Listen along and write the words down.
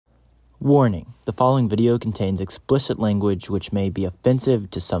Warning, the following video contains explicit language which may be offensive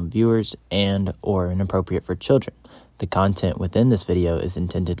to some viewers and/or inappropriate for children. The content within this video is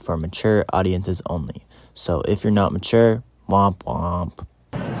intended for mature audiences only. So if you're not mature, womp womp.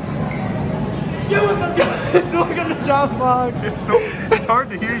 Yo, what's up guys? Welcome to Job Vlogs. It's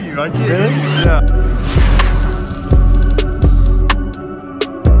hard to hear you. I can't hear you. Yeah.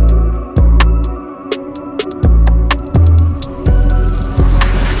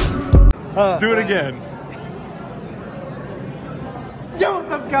 Do it again. Yo,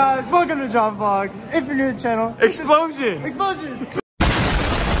 what's up guys? Welcome to Job Vlogs. If you're new to the channel, Explosion! Explosion!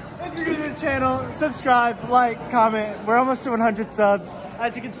 If you're new to the channel, subscribe, like, comment. We're almost to 100 subs.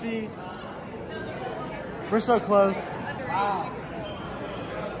 As you can see, we're so close. This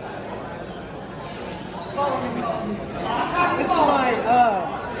is my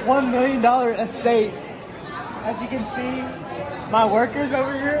 $1 million estate. As you can see, my workers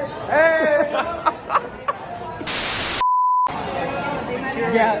over here. Hey!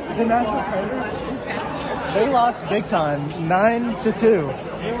 Yeah, the National Predators, they lost big time, 9-2.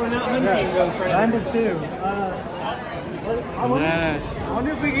 They were not hunting those predators. 9-2. I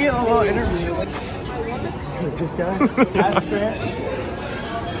wonder if we can get a little interview. This guy, Ask Grant.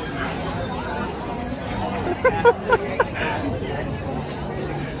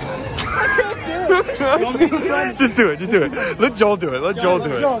 Just do it. Let Joel do it. Joel,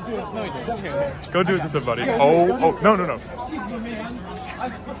 do it. No, you don't. Go do it to somebody. Oh, no. Excuse me, man. I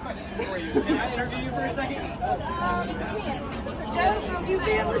have a quick question for you. Can I interview you for a second?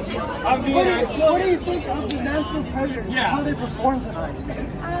 What do you think of the National Predators? Yeah. How they perform tonight?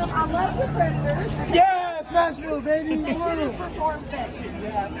 I love the Predators. Yeah, Smashville, baby! They should have performed better.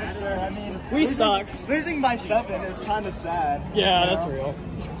 Yeah, for sure. I mean, We sucked. losing by 7 is kind of sad. Yeah, that's real.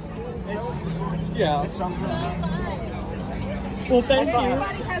 It's something. Well, thank you.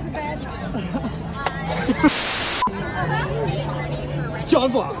 Everybody has a bad time. John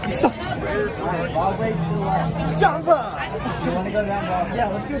Vlogs. Broadway to the left. John Vlogs! You want to go down Broadway? Yeah,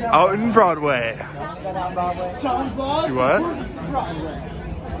 let's go down Out in Broadway. Go down Broadway. John Vlogs Do what? equals Broadway.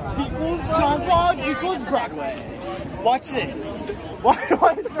 John Vlogs equals Broadway. Watch this. Why is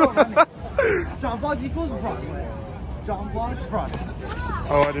it so running? John Vlogs equals Broadway. John Vlogs Broadway.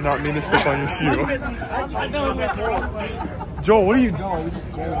 Oh, I did not mean to step on your shoe. I know. Joel, what are you doing?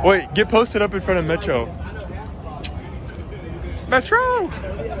 Wait, get posted up in front of Metro. Metro!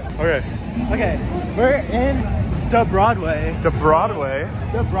 Okay. Okay, we're in the Broadway. To Broadway.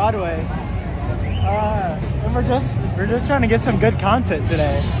 The Broadway. And we're just trying to get some good content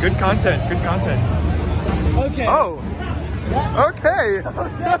today. Good content. Okay. Oh. Okay.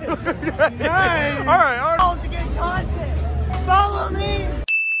 Nice. All right. To get content. Follow me.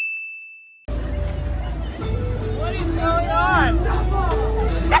 What is going on?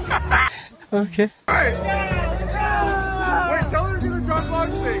 Okay. All right. Wait, tell her to do the John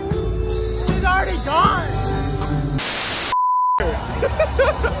Vlogs thing. She's already gone.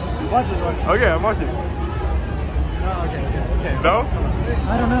 Watch it. Okay, I'm watching. No, okay. No?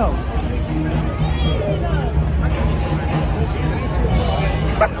 I don't know.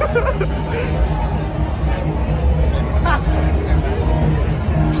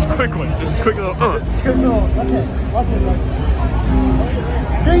 Just quick one. Just quick little. Okay, watch it.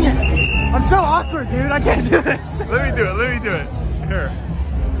 Dang it! I'm so awkward, dude. I can't do this. Let me do it. Here.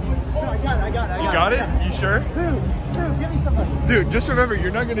 I got it. You got it? You sure? Dude, give me somebody. Dude, just remember,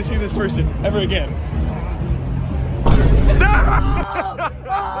 you're not going to see this person ever again.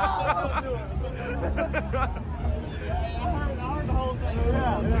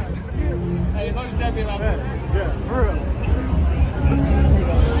 Hey, as long as that be like Yeah, for real.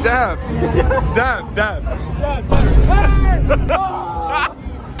 Dab.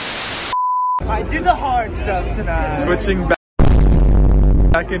 I do the hard stuff tonight. Switching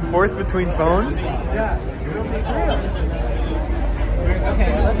back and forth between phones. Yeah.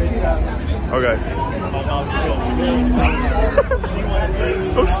 Okay, let's do that. Okay.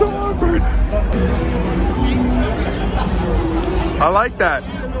 I'm so awkward. I like that.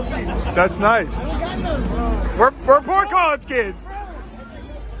 That's nice. We're poor college kids.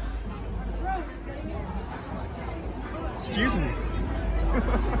 Excuse me.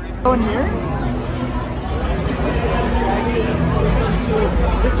 Going here?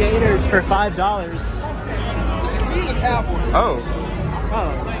 The Gators for $5. Oh.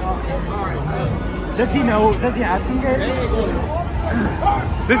 Does he know? Does he have some Gators?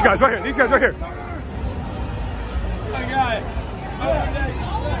 These guys right here.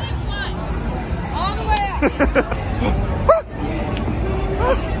 All the way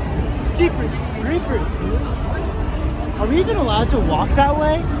up. Jeepers, creepers. Are we even allowed to walk that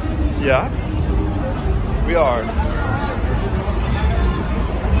way? Yeah, we are.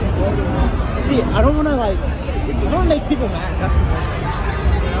 See, I don't want to like, I don't want to make people mad. That's the worst.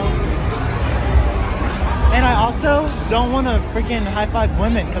 You know? And I also don't want to freaking high five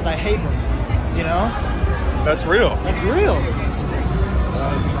women because I hate women. You know? That's real. That's real.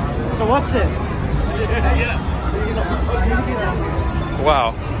 So watch this.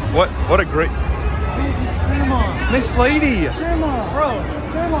 Wow. What a great. Grandma. Nice lady. Grandma. Bro.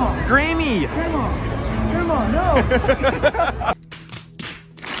 Grandma. Grammy. Grandma. Grandma, no.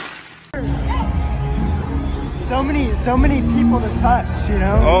 So many people to touch, you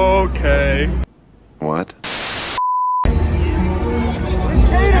know? Okay. What? Where's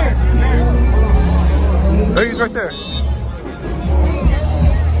Tater? Oh, he's right there.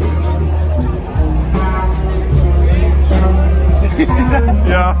 Did you see that?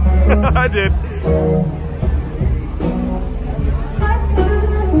 Yeah, I did.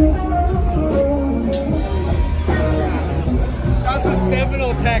 That's a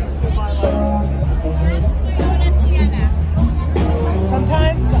seminal text in my life.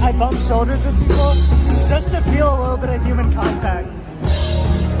 Sometimes I bump shoulders with people just to feel a little bit of human contact.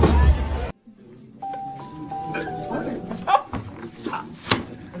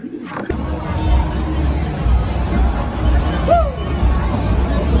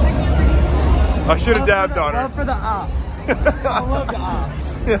 I should have dabbed on her. Love for the ops. I love the ops.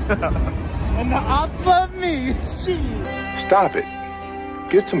 And the ops love me. Shit. Stop it.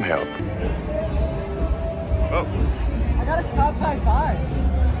 Get some help. Oh. I got a cops high five.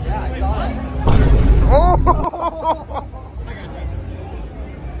 Yeah, I saw that. Oh.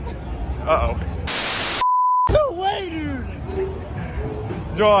 Uh-oh. No way, dude.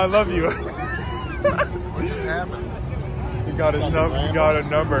 Joel, I love you. What just happened? He got his number. He got a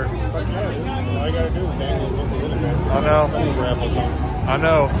number. All I gotta do is dangle just a little bit. I know. I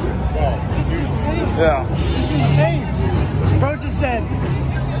know. This is insane. Yeah. This is insane. Bro just said.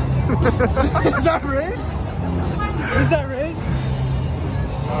 Is that Riz? Is that Riz?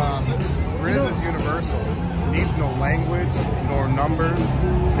 RIZZ is universal. It needs no language nor numbers.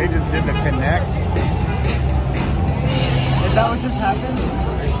 They just did the connect. Is that what just happened?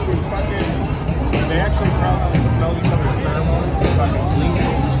 They actually probably smell each other's pheromones and fucking blink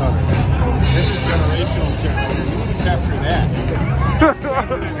at each other. This is generational shit right here. You need to capture that.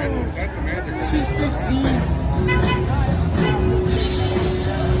 That's the magic. She's 15.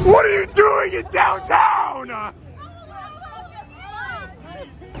 What are you doing in downtown?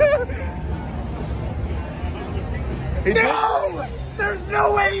 No! There's no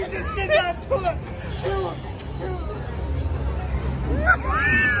way you just did that to him! That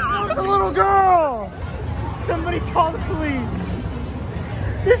was a little girl! Somebody call the police!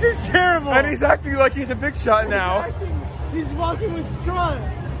 This is terrible! And he's acting like he's a big shot now. He's walking with strut!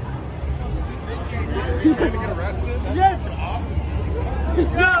 He's trying to get arrested? Yes! That's awesome.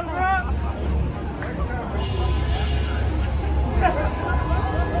 Yeah, bro!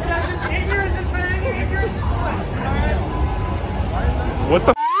 What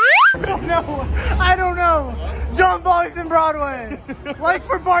the? I don't know. I don't know. John Boggs and Broadway. Like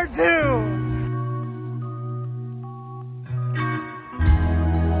for part 2.